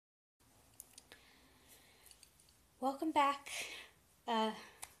Welcome back. Uh,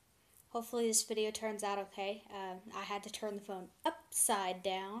 Hopefully this video turns out okay. I had to turn the phone upside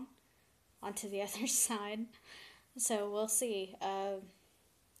down onto the other side, so we'll see.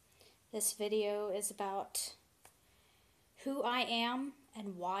 This video is about who I am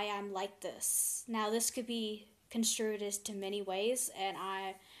and why I'm like this. Now this could be construed as to many ways, and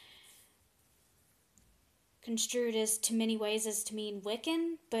I construed as to many ways as to mean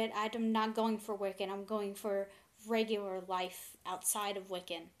Wiccan, but I'm not going for Wiccan. I'm going for regular life outside of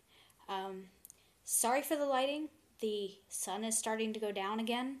Wiccan. Um, Sorry for the lighting. The sun is starting to go down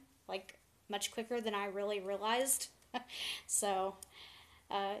again, like much quicker than I really realized. So,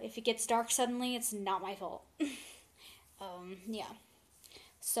 if it gets dark suddenly, it's not my fault. Yeah.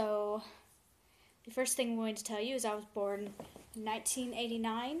 So, the first thing I'm going to tell you is I was born in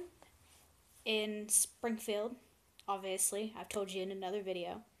 1989 in Springfield. Obviously, I've told you in another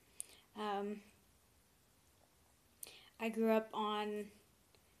video. Um, I grew up on.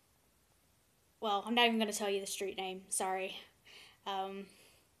 Well, I'm not even going to tell you the street name. Sorry. Um,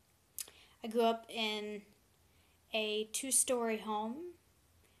 I grew up in a two-story home.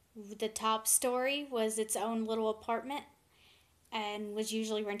 The top story was its own little apartment and was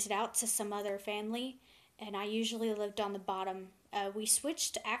usually rented out to some other family. And I usually lived on the bottom.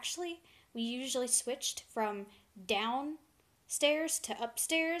 We usually switched from downstairs to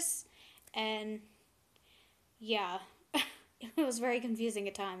upstairs. And yeah, it was very confusing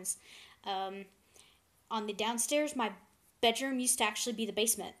at times. Um, on the downstairs, my bedroom used to actually be the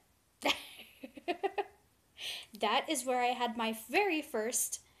basement. That is where I had my very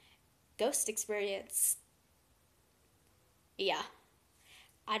first ghost experience. Yeah.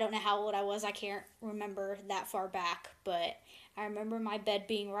 I don't know how old I was. I can't remember that far back, but I remember my bed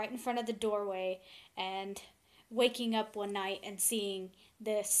being right in front of the doorway and waking up one night and seeing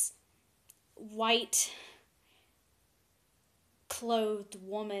this white clothed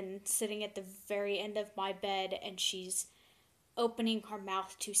woman sitting at the very end of my bed, and she's opening her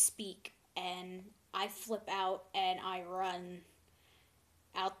mouth to speak, and I flip out and I run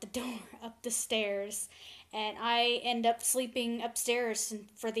out the door up the stairs, and I end up sleeping upstairs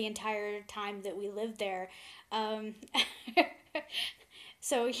for the entire time that we lived there. um,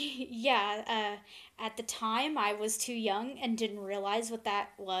 so yeah, at the time I was too young and didn't realize what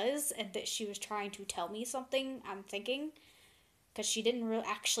that was and that she was trying to tell me something, I'm thinking, because she didn't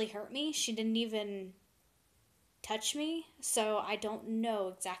actually hurt me. She didn't even touch me, so I don't know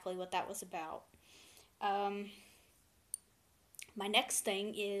exactly what that was about. Um, my next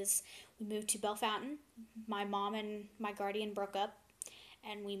thing is we moved to Bellefontaine. My mom and my guardian broke up,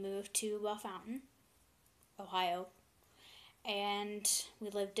 and we moved to Bellefontaine, Ohio, and we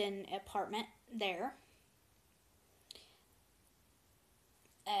lived in an apartment there.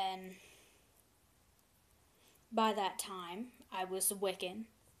 And by that time, I was Wiccan.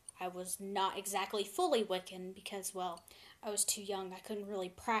 I was not exactly fully Wiccan because, well, I was too young. I couldn't really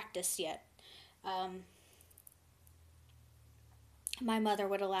practice yet. Um, my mother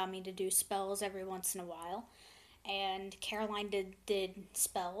would allow me to do spells every once in a while, and Caroline did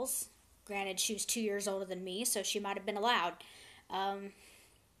spells. Granted, she was 2 years older than me, so she might have been allowed. Um,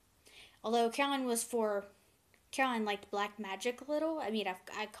 Although Caroline liked black magic a little. I mean,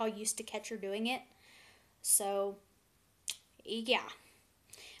 I call used to catch her doing it. So yeah,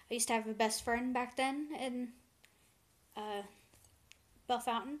 I used to have a best friend back then in uh,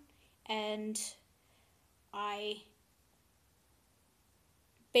 Bellefontaine, and I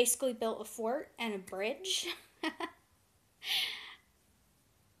basically built a fort and a bridge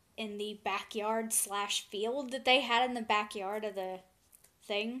in the backyard slash field that they had in the backyard of the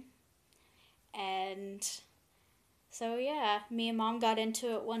thing. And so yeah, me and mom got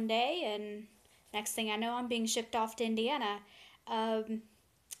into it one day, and next thing I know, I'm being shipped off to Indiana. Um,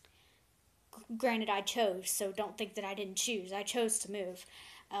 Granted, I chose, so don't think that I didn't choose. I chose to move.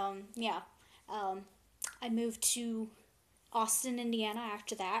 Yeah, um, I moved to Austin, Indiana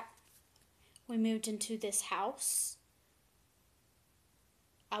after that. We moved into this house.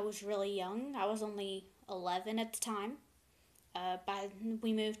 I was really young. I was only 11 at the time.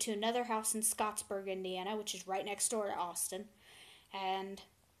 We moved to another house in Scottsburg, Indiana, which is right next door to Austin. And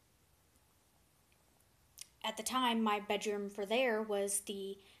at the time, my bedroom for there was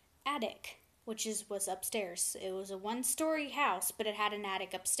the attic, which was upstairs. It was a one-story house, but it had an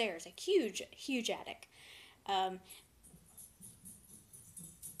attic upstairs, a huge, huge attic. Um,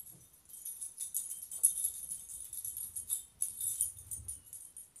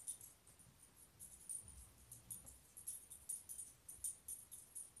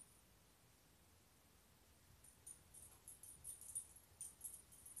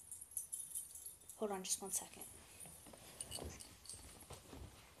 Hold on just one second.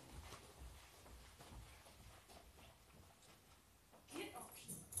 Get up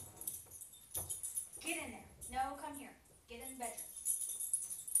here. Get in there. No, come here. Get in the bedroom.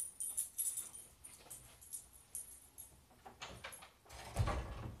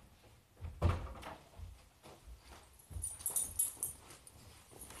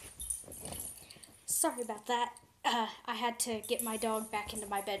 Sorry about that. I had to get my dog back into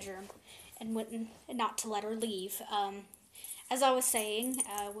my bedroom and wouldn't not to let her leave. As I was saying,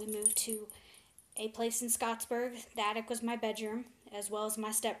 we moved to a place in Scottsburg. The attic was my bedroom, as well as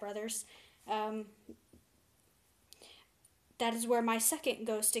my stepbrother's. Um, that is where my second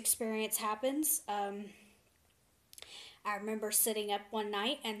ghost experience happens. I remember sitting up one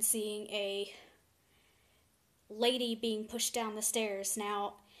night and seeing a lady being pushed down the stairs.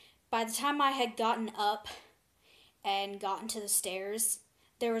 Now, by the time I had gotten up and gotten to the stairs,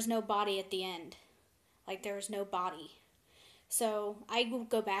 there was no body at the end. Like, there was no body. So I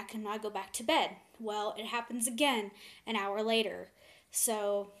go back and I go back to bed. Well, it happens again an hour later.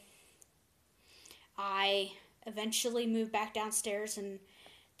 So I eventually moved back downstairs and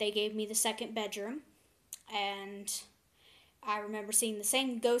they gave me the second bedroom. And I remember seeing the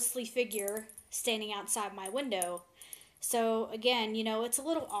same ghostly figure standing outside my window. So again, it's a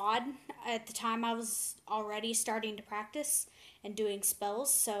little odd. At the time I was already starting to practice and doing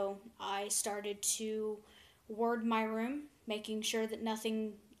spells, so I started to ward my room, making sure that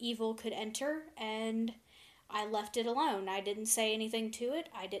nothing evil could enter, and I left it alone. I didn't say anything to it.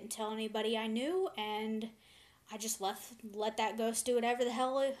 I didn't tell anybody I knew, and I just let that ghost do whatever the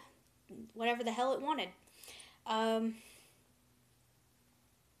hell it wanted.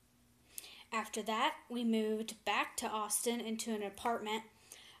 After that, we moved back to Austin into an apartment.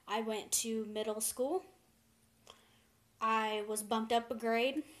 I went to middle school. I was bumped up a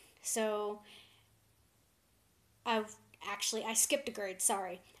grade, so I skipped a grade,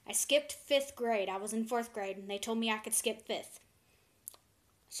 sorry. I skipped 5th grade. I was in 4th grade, and they told me I could skip 5th.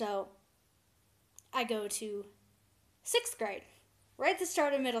 So, I go to 6th grade, right at the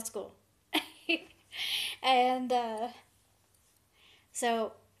start of middle school. And,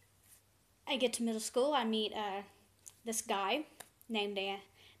 so I get to middle school. I meet this guy named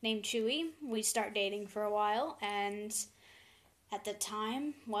Chewy. We start dating for a while, and at the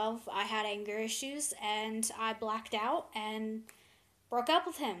time, well, I had anger issues, and I blacked out and broke up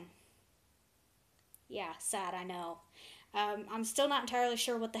with him. Yeah, sad, I know. I'm still not entirely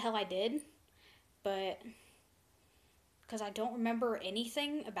sure what the hell I did, but because I don't remember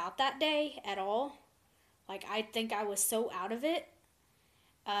anything about that day at all. Like, I think I was so out of it.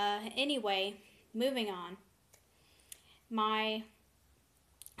 Anyway, moving on. I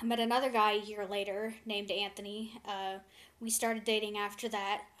met another guy a year later named Anthony. We started dating after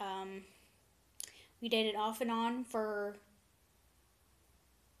that. We dated off and on for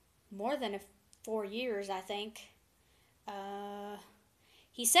more than 4 years, I think.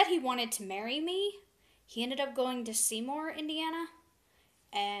 He said he wanted to marry me. He ended up going to Seymour, Indiana,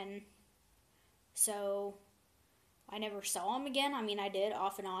 and so I never saw him again. I mean, I did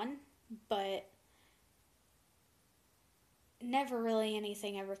off and on, but never really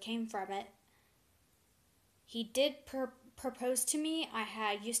anything ever came from it. He did propose to me.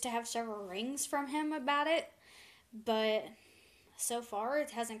 I used to have several rings from him about it, but so far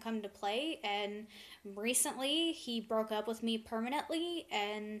it hasn't come to play. And recently he broke up with me permanently,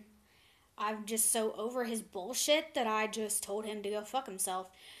 and I'm just so over his bullshit that I just told him to go fuck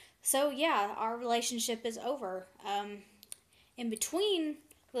himself. So yeah, our relationship is over. In between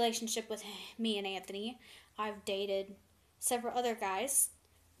relationship with me and Anthony, I've dated several other guys.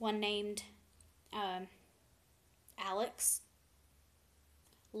 One named Alex,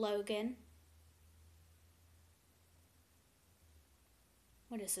 Logan.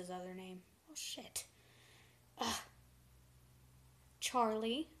 What is his other name? Oh shit.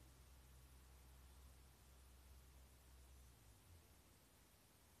 Charlie.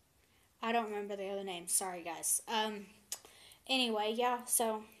 I don't remember the other names. Sorry, guys. Anyway, yeah,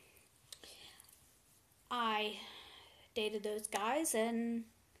 so I dated those guys, and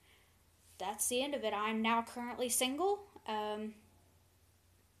that's the end of it. I'm now currently single. I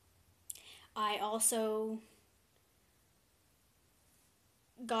also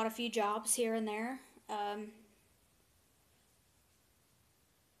got a few jobs here and there.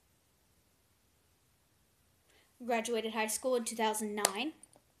 Graduated high school in 2009.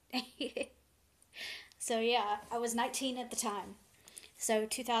 So yeah, I was 19 at the time. So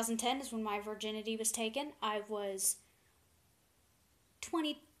 2010 is when my virginity was taken. I was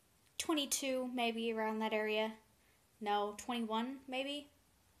 22, maybe around that area. No, 21 maybe?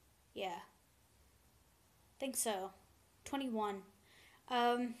 Yeah. Think so. 21.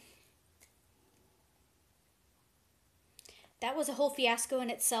 Um, that was a whole fiasco in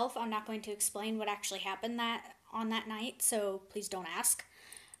itself. I'm not going to explain what actually happened on that night, so please don't ask.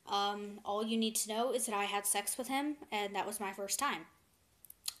 All you need to know is that I had sex with him, and that was my first time.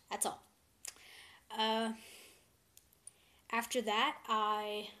 That's all. Uh, After that,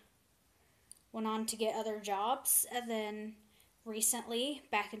 I went on to get other jobs, and then recently,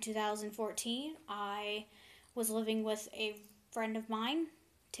 back in 2014, I was living with a friend of mine,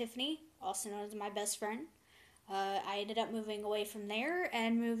 Tiffany, also known as my best friend. I ended up moving away from there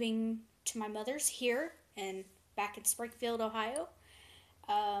and moving to my mother's here and back in Springfield, Ohio.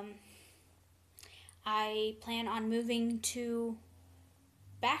 I plan on moving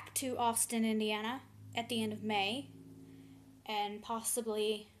back to Austin, Indiana at the end of May, and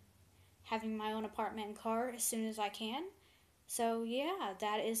possibly having my own apartment and car as soon as I can. So yeah,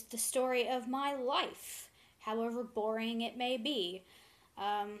 that is the story of my life, however boring it may be.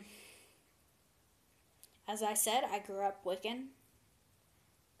 As I said, I grew up Wiccan.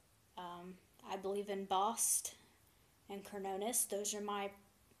 I believe in Bast and Cernunnos. Those are my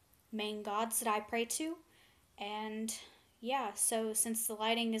main gods that I pray to. And yeah, so since the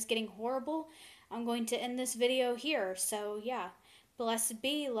lighting is getting horrible, I'm going to end this video here. So yeah, blessed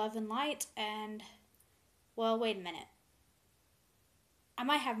be, love and light, and, well, wait a minute. I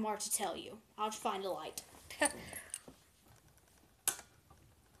might have more to tell you. I'll find a light.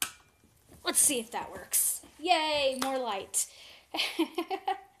 Let's see if that works. Yay, more light.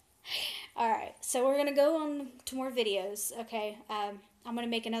 Alright, so we're going to go on to more videos, okay? I'm going to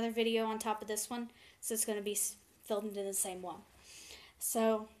make another video on top of this one, so it's going to be filmed in the same one.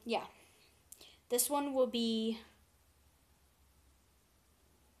 So, yeah. This one will be...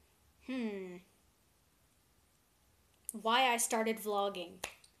 why I started vlogging.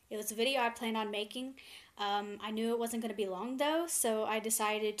 It was a video I planned on making. I knew it wasn't going to be long, though, so I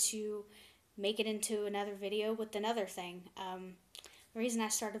decided to make it into another video with another thing. The reason I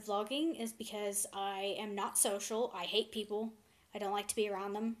started vlogging is because I am not social. I hate people. I don't like to be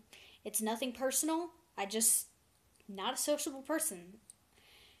around them. It's nothing personal. I just not a sociable person.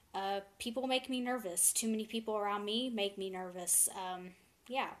 People make me nervous. Too many people around me make me nervous.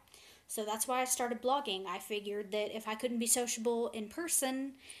 Yeah. So that's why I started blogging. I figured that if I couldn't be sociable in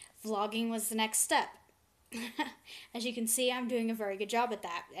person, vlogging was the next step. As you can see, I'm doing a very good job at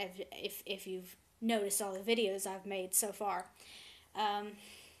that, if you've noticed all the videos I've made so far.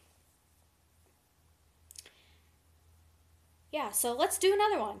 Yeah, so let's do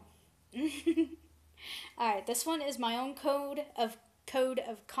another one. Alright, this one is my own code of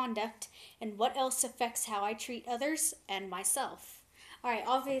conduct and what else affects how I treat others and myself. Alright,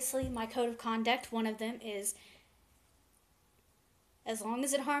 obviously my code of conduct, one of them is, as long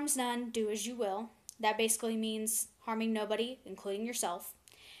as it harms none, do as you will. That basically means harming nobody, including yourself.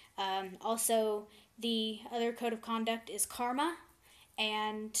 Also, the other code of conduct is karma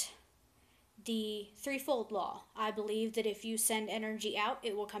and the threefold law. I believe that if you send energy out,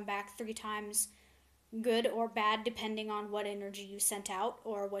 it will come back 3 times good or bad, depending on what energy you sent out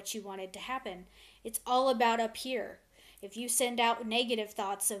or what you wanted to happen. It's all about up here. If you send out negative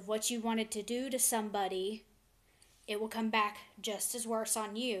thoughts of what you wanted to do to somebody, it will come back just as worse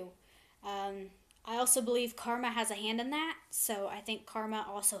on you. I also believe karma has a hand in that, so I think karma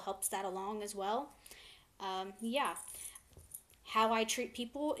also helps that along as well. Yeah. How I treat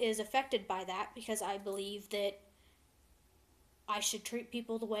people is affected by that because I believe that I should treat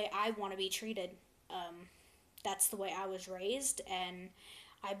people the way I want to be treated. That's the way I was raised, and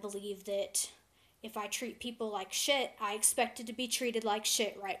I believe that if I treat people like shit, I expect to be treated like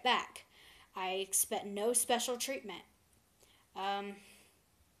shit right back. I expect no special treatment. I,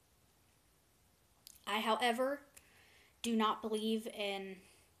 however, do not believe in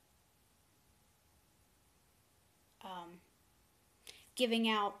giving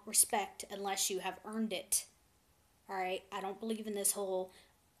out respect unless you have earned it. Alright? I don't believe in this whole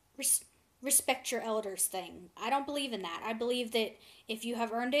respect your elders thing. I don't believe in that. I believe that if you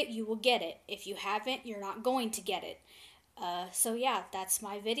have earned it, you will get it. If you haven't, you're not going to get it. So yeah, that's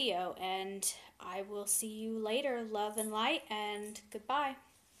my video, and I will see you later. Love and light, and goodbye.